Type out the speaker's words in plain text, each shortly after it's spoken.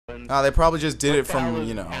They probably just did it from,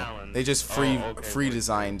 you know, they just free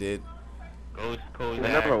designed it. Ghost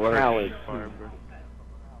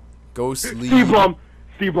Ghost Lee. Steve Blum.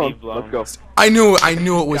 Steve Blum. Let's go. I knew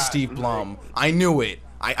it was Steve Blum. I knew it.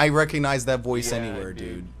 I recognized that voice anywhere,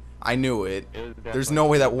 dude. I knew it. There's no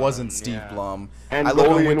way that wasn't Steve Blum. And I look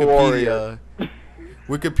on Wikipedia.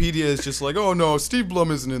 Wikipedia is just like, oh no, Steve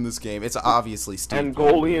Blum isn't in this game. It's obviously Steve Blum.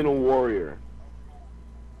 Angolian warrior.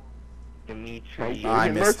 I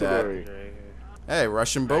missed that. Hey,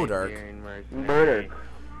 Russian Bodark. Bodark.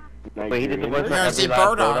 Wait, he did the voice for Mercy every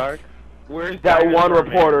last Bodark. Where's That one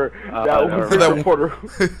reporter. That was That a reporter.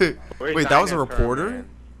 Wait, that was a reporter?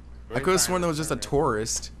 I could have sworn that was just a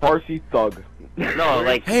tourist. Parsi thug. No,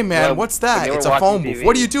 like. Hey man, what's that? It's a phone booth.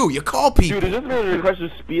 What do? You call people. Dude, is this really request to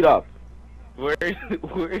speed up? Where's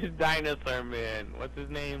Dinosaur Man? What's his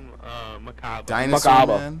name? Macabre. Dinosaur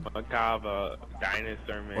Man? Macabre.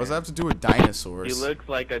 Dinosaur Man. What does that have to do with dinosaurs? He looks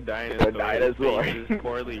like a dinosaur. A dinosaur. His face is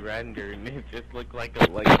poorly rendered, and it just looks like his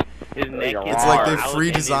neck is. It's like they out, free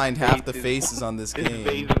and his designed half the face is- faces on this His game.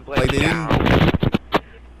 face is Like they didn't. down.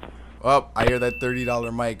 Oh, I hear that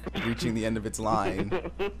 $30 mic reaching the end of its line.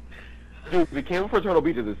 Dude, the camera for Turtle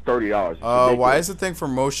Beach is $30. Why is the thing for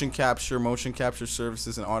motion capture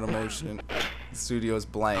services, and automation studios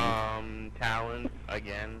blank? Talent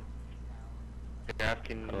again. Jeff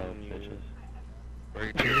can use.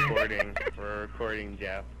 We're recording,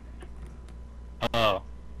 Jeff. Oh.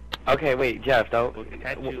 Okay, wait, Jeff.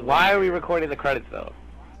 Why are we recording the credits though?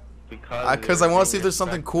 Because I want to see if there's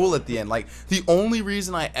something cool at the end. Like, the only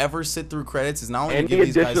reason I ever sit through credits is not only to give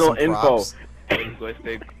these guys some props.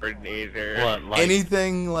 Linguistic coordinator. What? Like,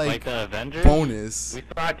 Anything like the Avengers? bonus. We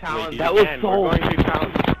saw talent. That again. was so We're going through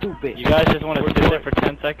talent. stupid. You guys just want to sit there for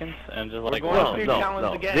 10 seconds and just like, no.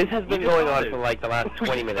 This has been going on for like the last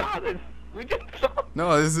 20 minutes. We just saw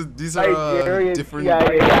No, these are Nigerian different.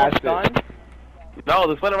 CIA asset. No,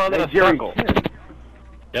 this went around in a Nigerian circle.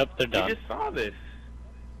 Yep, they're We done. just saw this.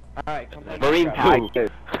 Alright, come on. Marine guys. 2.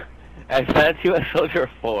 Advanced U.S. Soldier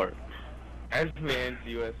 4. Advanced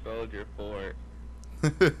U.S. Soldier 4.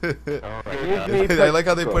 I like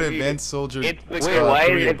how they put Advanced Soldier. It's the Wait, why is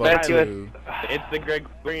 3 it above Advanced U.S. 2. It's the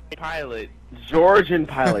Gregorian pilot. Georgian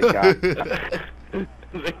pilot guy.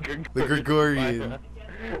 The Gregorian.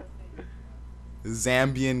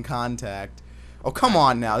 Zambian contact. Oh, come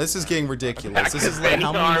on now. This is getting ridiculous. This is like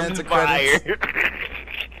how many minutes of credits?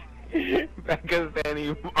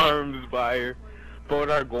 Pakistani arms buyer.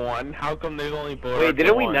 Bodar Guan. How come there's only Bodar Wait,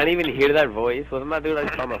 didn't we Guan? not even hear that voice? Wasn't that dude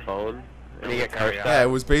like on the phone? And he got cursed Yeah, it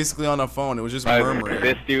was basically on a phone. It was just by murmuring.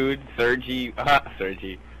 this dude, Sergi.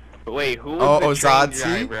 Sergi. But wait, who Oh, was the train Ozadzi?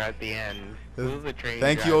 driver at the end? Who was the train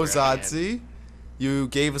Thank you, driver at the end? Ozadzi. You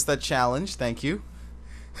gave us that challenge. Thank you.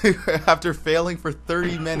 After failing for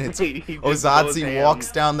 30 minutes, He just Ozadzi goes ham.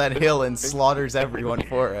 walks down that hill and slaughters everyone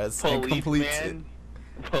for us and completes it.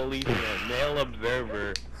 Policeman, male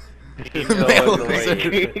observer, Male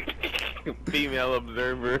observer. female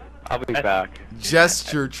observer. I'll be back.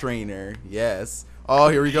 Gesture trainer, yes. Oh,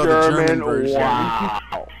 here we go, the German version.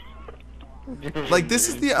 Wow. Like, this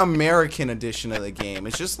is the American edition of the game.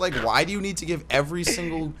 It's just like, why do you need to give every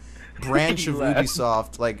single branch of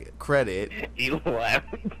Ubisoft, like, credit? He left.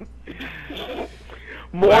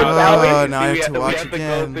 More Oh, talent. now I have to we watch have to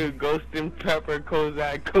again. go through Ghost and Pepper,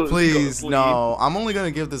 Kozak, Kozak. Please, no. I'm only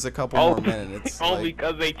gonna give this a couple more minutes. Oh, Like,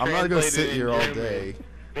 because they I'm not gonna translated sit it here in all German. day.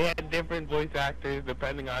 They had different voice actors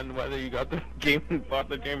depending on whether you got the game, bought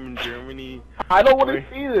the game in Germany. I don't want to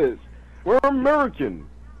see this. We're American.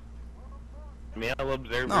 Male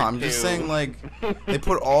observer. No, I'm just too. saying, like, they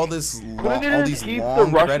put all this, Couldn't all they these just keep the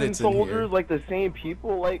long Russian credits in here. soldiers like the same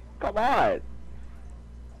people? Like, come on.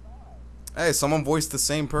 Hey, someone voiced the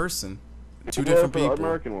same person. Two What different about the people.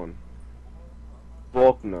 American one.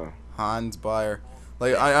 Faulkner. Hans Beyer.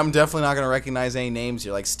 Like, I'm definitely not gonna recognize any names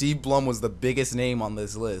here. Like, Steve Blum was the biggest name on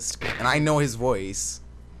this list, and I know his voice.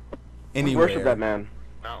 Anywhere. Worship that man.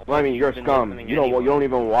 No, Well, I mean, you're a been scum. listening You don't. anyway. You don't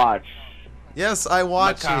even watch. Yes, I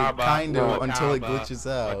watch Macabre, it, kind of, Macabre, until it glitches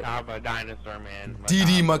out. Macabre, Dinosaur Man.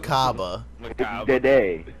 DD Macabre. Macabre.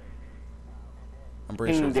 Dede. I'm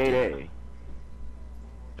pretty sure King it's DD. Dede.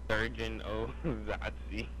 Surgeon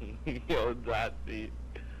Ozatsi. Ozatsi.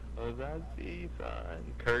 Ozatsi,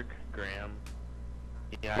 son. Kirk Graham.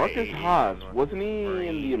 Yeah, Marcus Haas. Wasn't he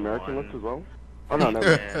in the American list as well? Oh no, no.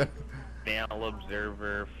 Male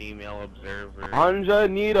observer, female observer. Anja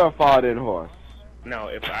Niederfadenhorst. No,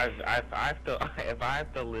 if I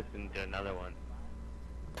have to listen to another one.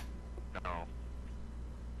 No.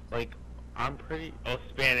 Like, I'm pretty. Oh,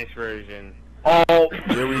 Spanish version. Oh.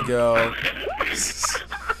 Here we go.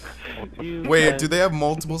 Wait, do they have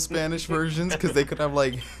multiple Spanish versions? Because they could have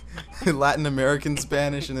like Latin American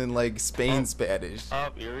Spanish and then like Spain Spanish.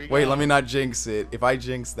 Here we Wait, go. let me not jinx it. If I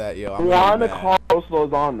jinx that, yo, I'm Juan really mad. Carlos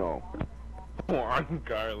Lozano. Juan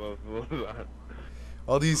Carlos Lozano.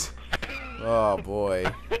 All these. Oh boy,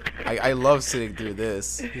 I love sitting through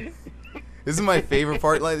this. This is my favorite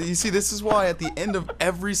part. Like, you see, this is why at the end of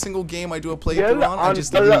every single game I do a playthrough on, I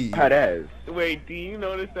just leave. Perez. Wait, do you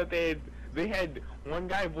notice that they had one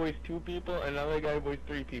guy voice 2 people, another guy voice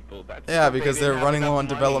 3 people? That's Yeah, they because didn't they're have running low on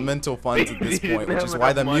enough money. developmental funds at this They point, didn't which have is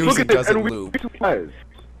why the enough money. music Look at doesn't this, loop.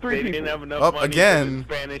 Three They people. didn't have enough Up money again. for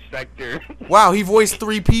the Spanish sector. Wow, he voiced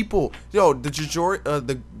 3 people. Yo, the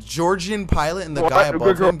Georgian pilot and the guy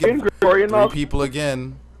above him give Gregorian 3 love? people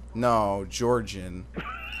again. No, Georgian.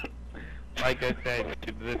 Like I said,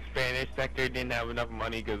 the Spanish sector didn't have enough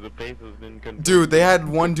money because the pesos didn't convert. Dude, they had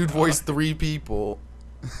one dude voice 3 people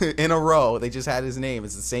in a row. They just had his name.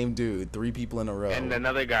 It's the same dude. 3 people in a row. And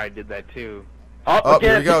another guy did that too. Oh,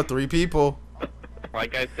 here we go. 3 people.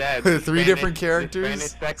 Like I said, Three the Spanish- different the characters,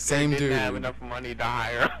 Spanish sector same didn't have dude. enough money to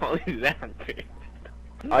hire all these actors.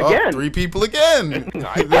 Oh, Again. 3 people again.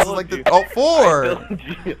 I This is told like the you. 4. I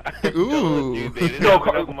told you, Ooh. they didn't No,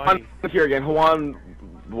 have enough money. Juan here again. Juan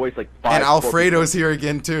voiced like 5. And Alfredo's here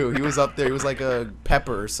again too. He was up there. He was like a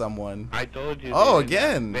Pepper or someone. I told you. Oh, they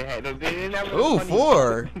didn't- again. They didn't have enough Ooh, money.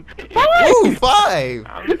 4. Ooh,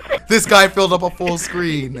 5. This guy filled up a full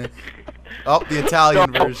screen. Oh, the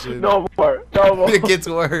Italian version. No more. No more. It gets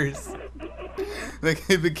worse.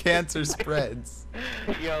 The cancer spreads.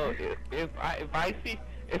 Yo, if I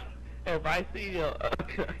see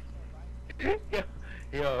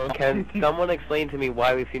yo, Can someone explain to me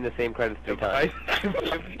why we've seen the same credits 3 times?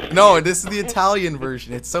 No, this is the Italian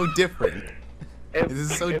version. It's so different. If- This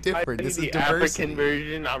is so if I different. see This is the diversity. African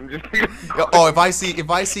version, I'm just. Oh, if I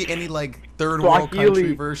see any like third world country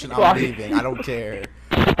Swahili. version, I'm Swahili. leaving. I don't care.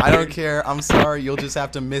 I don't care. I'm sorry. You'll just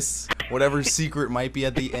have to miss whatever secret might be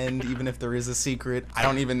at the end, even if there is a secret. I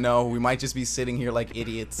don't even know. We might just be sitting here like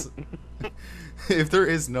idiots. If there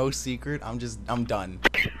is no secret, I'm done.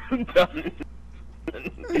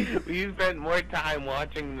 We spent more time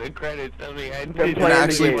watching the credits than we had Than to playing the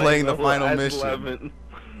actually game. playing the level final as mission. 11.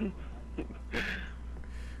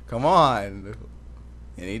 Come on.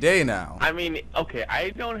 Any day now. I mean, okay, I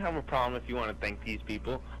don't have a problem if you want to thank these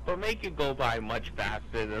people, but make it go by much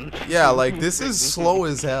faster than. Yeah, like this is slow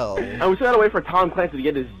as hell. And we still gotta wait for Tom Clancy to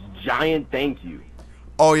get his giant thank you.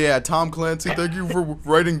 Oh yeah, Tom Clancy, thank you for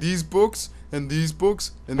writing these books and these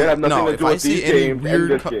books. And They have then, nothing no, to if do I with see these any games and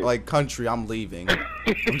weird this game. like country, I'm leaving.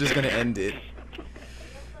 I'm just gonna end it.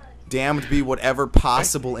 Damned be whatever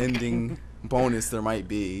possible ending bonus there might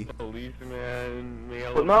be. Policeman,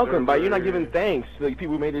 male But Malcolm, by you not observer. giving thanks to the people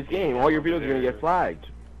who made this game, all your videos are gonna get flagged.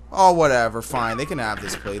 Oh, whatever, fine. They can have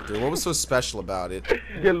this playthrough. What was so special about it?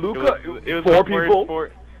 Yeah, It Luca, was 4 the people.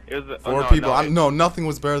 first it was Four no, people. No, No, nothing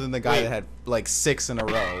was better than the guy Wait. that had like 6 in a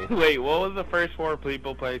row. Wait, what was the first 4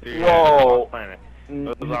 people playthrough? Whoa. Planet. And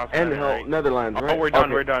It was off planet, right? Netherlands, right? Oh, we're done.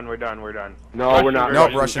 Okay. We're done. We're done. We're done. No, we're not.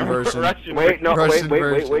 Nope, Russian version. Wait, no, Russian wait,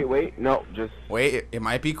 version. no, just Wait, it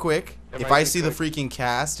might be quick. It If might I be see the quick. freaking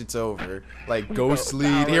cast, it's over. Like Ghost No,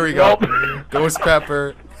 Lead. no, Here we go. nope. Ghost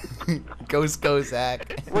Pepper. Ghost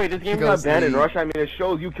Kozak. wait. This game got Ghost banned in Lead. Russia. I mean, it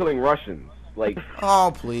shows you killing Russians. Like,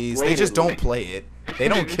 Oh please! They just Blatantly. don't play it. They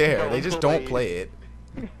don't care. They just don't play it.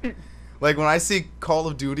 Like when I see Call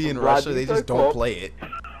of Duty in Russia, they just don't play it.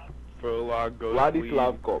 Prologue goes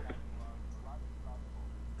Vladislav Kop.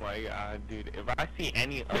 My God, dude! If I see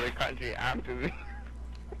any other country after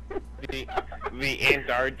the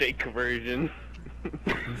Antarctic version,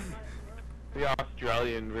 the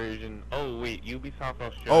Australian version. Oh wait, Ubisoft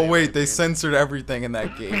Australia. Oh wait, they version. censored everything in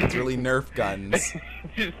that game. It's really Nerf guns.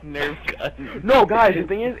 Just Nerf guns. No, guys, the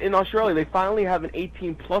thing is, in Australia, they finally have an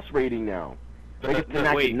 18+ rating now. They get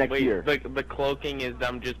enacted next year. The cloaking is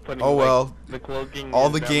them just putting. Oh like, well. The cloaking. All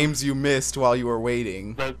is the them- games you missed while you were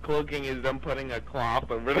waiting. The cloaking is them putting a cloth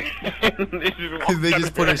over the. They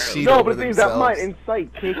just put a sheet No, over but the thing is, that might themselves.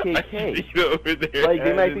 incite KKK. over there. Like,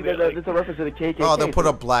 they might think that that's a reference to the KKK. Oh, they'll put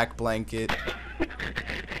a black blanket.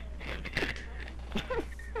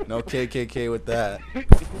 No KKK with that.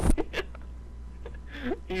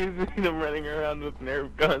 You see them running around with Nerf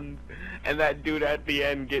guns, and that dude at the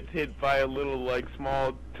end gets hit by a little, like,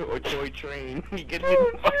 small toy train. He gets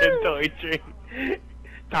hit by a toy train.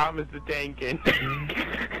 Thomas the Tank Engine.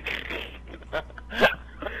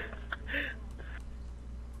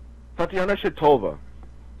 Tatiana Shetova.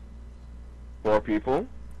 4 people.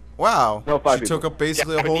 Wow. No, 5 She people. took up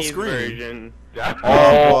basically a whole Japanese screen. version.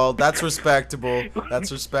 Oh, well, that's respectable.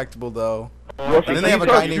 That's respectable, though. And then they have a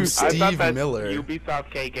guy named I thought Steve that's Miller.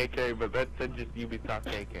 Ubisoft KKK, but that's just Ubisoft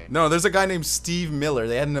KK. No, there's a guy named Steve Miller.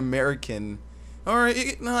 They had an American. Or,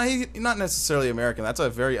 no, he's not necessarily American. That's a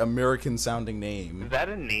very American-sounding name. Is that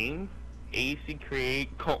a name? AC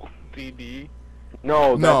Create Cult CD?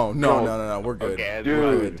 No, No. We're good. Okay,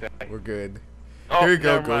 Dude. We're good. Oh, Here you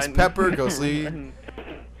go, never Ghost mind. Pepper, Ghost Lee.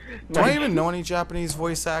 Do I even know any Japanese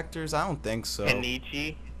voice actors? I don't think so.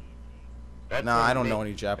 Kenichi? That's Nah, the I don't main- know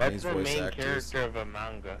any Japanese That's the voice main actors. character of a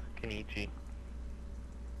manga, Kenichi.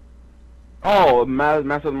 Oh,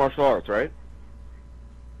 Master of Martial Arts, right?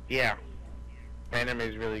 Yeah. Anime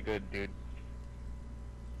is really good, dude.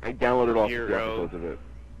 I downloaded all 50 Hero. episodes of it.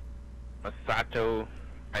 Masato,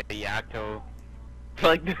 Hayato.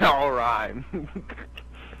 Like, they all rhyme.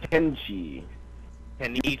 Kenshi,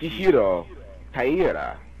 Kenichi. Ikihiro,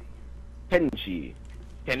 Taira, Kenshi,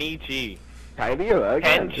 Kenichi. Taira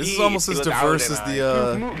again. Kenshi. This is almost as Without diverse an as eye.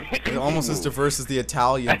 the almost as diverse as the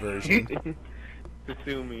Italian version.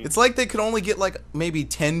 Kasumi. It's like they could only get like maybe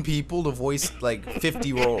 10 people to voice like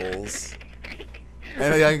 50 roles.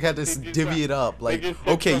 And I had to divvy it up. Like, just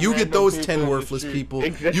pick okay, some you get random those people 10 in the worthless street. people.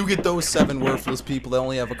 Exactly. You get those 7 worthless people that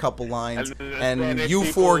only have a couple lines. And the And Spanish you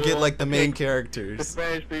people 4 get will like the main The characters.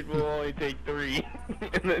 Spanish people only take 3,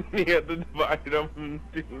 and then you have to divide them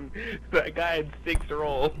into. That guy had 6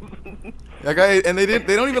 roles. That guy, and they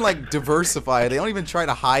don't even like diversify. They don't even try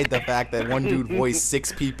to hide the fact that one dude voiced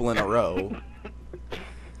 6 people in a row.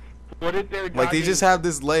 What if they're Like they just have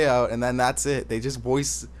this layout and then that's it. They just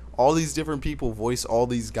voice all these different people, voice all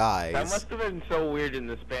these guys. That must have been so weird in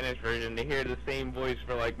the Spanish version to hear the same voice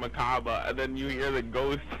for like Macaba, and then you hear the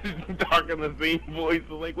ghost talking the same voice.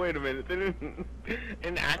 Like, wait a minute, they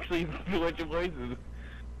didn't actually switch voices.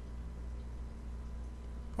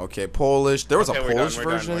 Okay, Polish. There was Okay, a we're Polish done,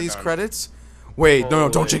 we're version done, of we're these done. credits. Wait, no,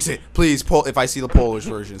 don't Polish. jinx it, please. If I see the Polish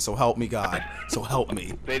version, so help me God, so help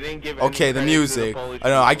me. They didn't give. Any Okay, the credit to music. Polish I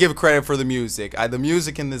know. I people. give credit for the music. The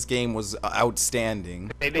music in this game was outstanding.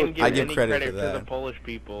 They didn't give I give any credit credit for to the that. Polish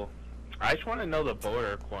people. I just want to know the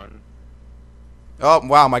border one. Oh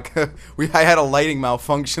wow, I had a lighting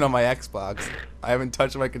malfunction on my Xbox. I haven't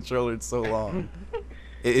touched my controller in so long.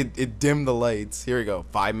 It dimmed the lights. Here we go.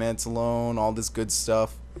 5 minutes alone. All this good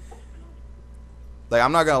stuff. Like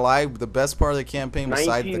I'm not gonna lie, the best part of the campaign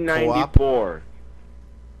besides the co-op. 1994.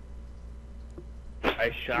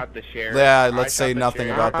 I shot the sheriff. Yeah, I let's shot say the nothing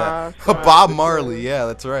sheriff. about that. Ah, Bob shot Marley. the Yeah,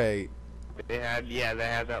 that's right. They had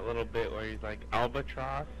that little bit where he's like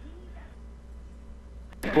albatross.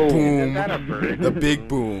 Boom. Is that a bird? The big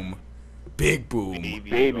boom. Big boom.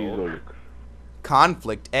 Baby Luke.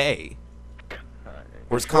 Conflict A.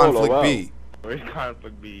 Where's Control conflict O. B? Where's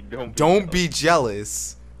conflict B? Don't be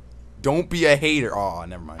jealous. Don't be a hater. Oh,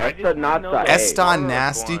 never mind. I That's not know the the A. Eston border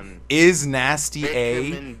Nasty one. is Nasty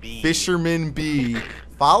Fisherman A. B. Fisherman B.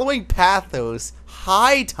 Following Pathos.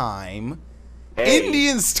 High Time. Hey.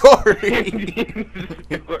 Indian Story.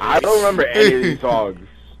 I don't remember any of these songs.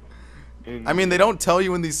 I mean, they don't tell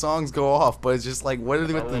you when these songs go off, but it's just like, what are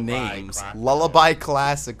they with the Lullaby names? Classical. Lullaby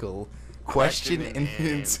Classical. Question and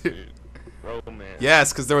answer. Romance.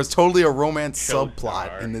 Yes, because there was totally a romance Showstar.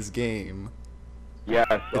 subplot in this game. Yes,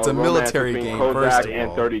 It's a romance military between game, Kozak first of and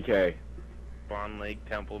all. 30K. Bond Lake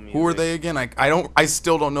Temple music. Who are they again? I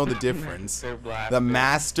still don't know the difference. Master Blaster. The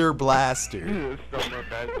Master Blaster. Summer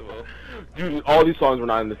Festival. Dude, all these songs were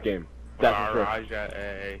not in this game. That's for sure. Maharaja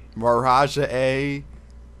A. Maharaja A.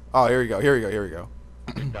 Oh, here we go.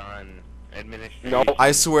 Done. Administration. No.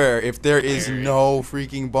 I swear, if there is no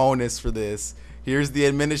freaking bonus for this, here's the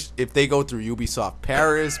if they go through Ubisoft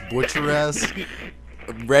Paris, Bucharest,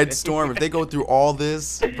 Red Storm, if they go through all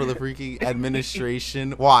this for the freaking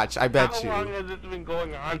administration, watch, I bet How long you. has this been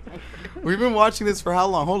going on? We've been watching this for how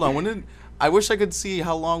long? Hold on, I wish I could see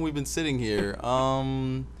how long we've been sitting here.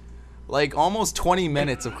 Like almost 20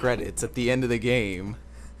 minutes of credits at the end of the game.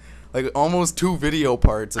 Like almost 2 video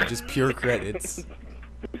parts of just pure credits.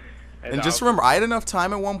 And just remember, I had enough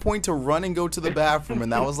time at one point to run and go to the bathroom,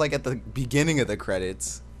 and that was like at the beginning of the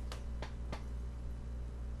credits.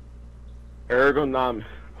 Ergonomic.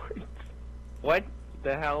 What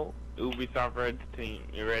the hell? Ubisoft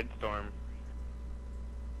Red Storm.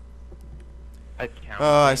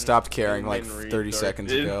 I stopped caring like 30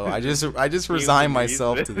 seconds ago. I just resigned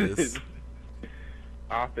myself to this.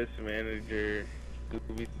 Office manager,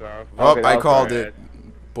 Ubisoft. Oh, Okay, I that called was it.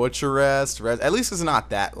 Bucharest. At least it's not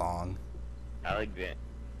that long. Alexander.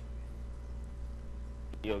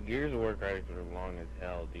 Yo, Gears of War credits were long as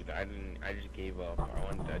hell, dude. I just gave up.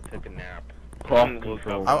 I took a nap. Cross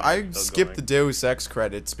control. I skipped the Deus Ex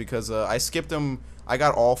credits because I skipped them. I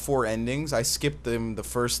got all 4 endings. I skipped them the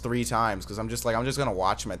first 3 times because I'm just gonna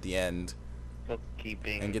watch them at the end.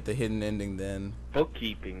 bookkeeping. and get the hidden ending then.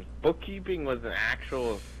 Bookkeeping. Bookkeeping was an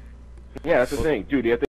actual. Yeah, that's the thing, dude. You have to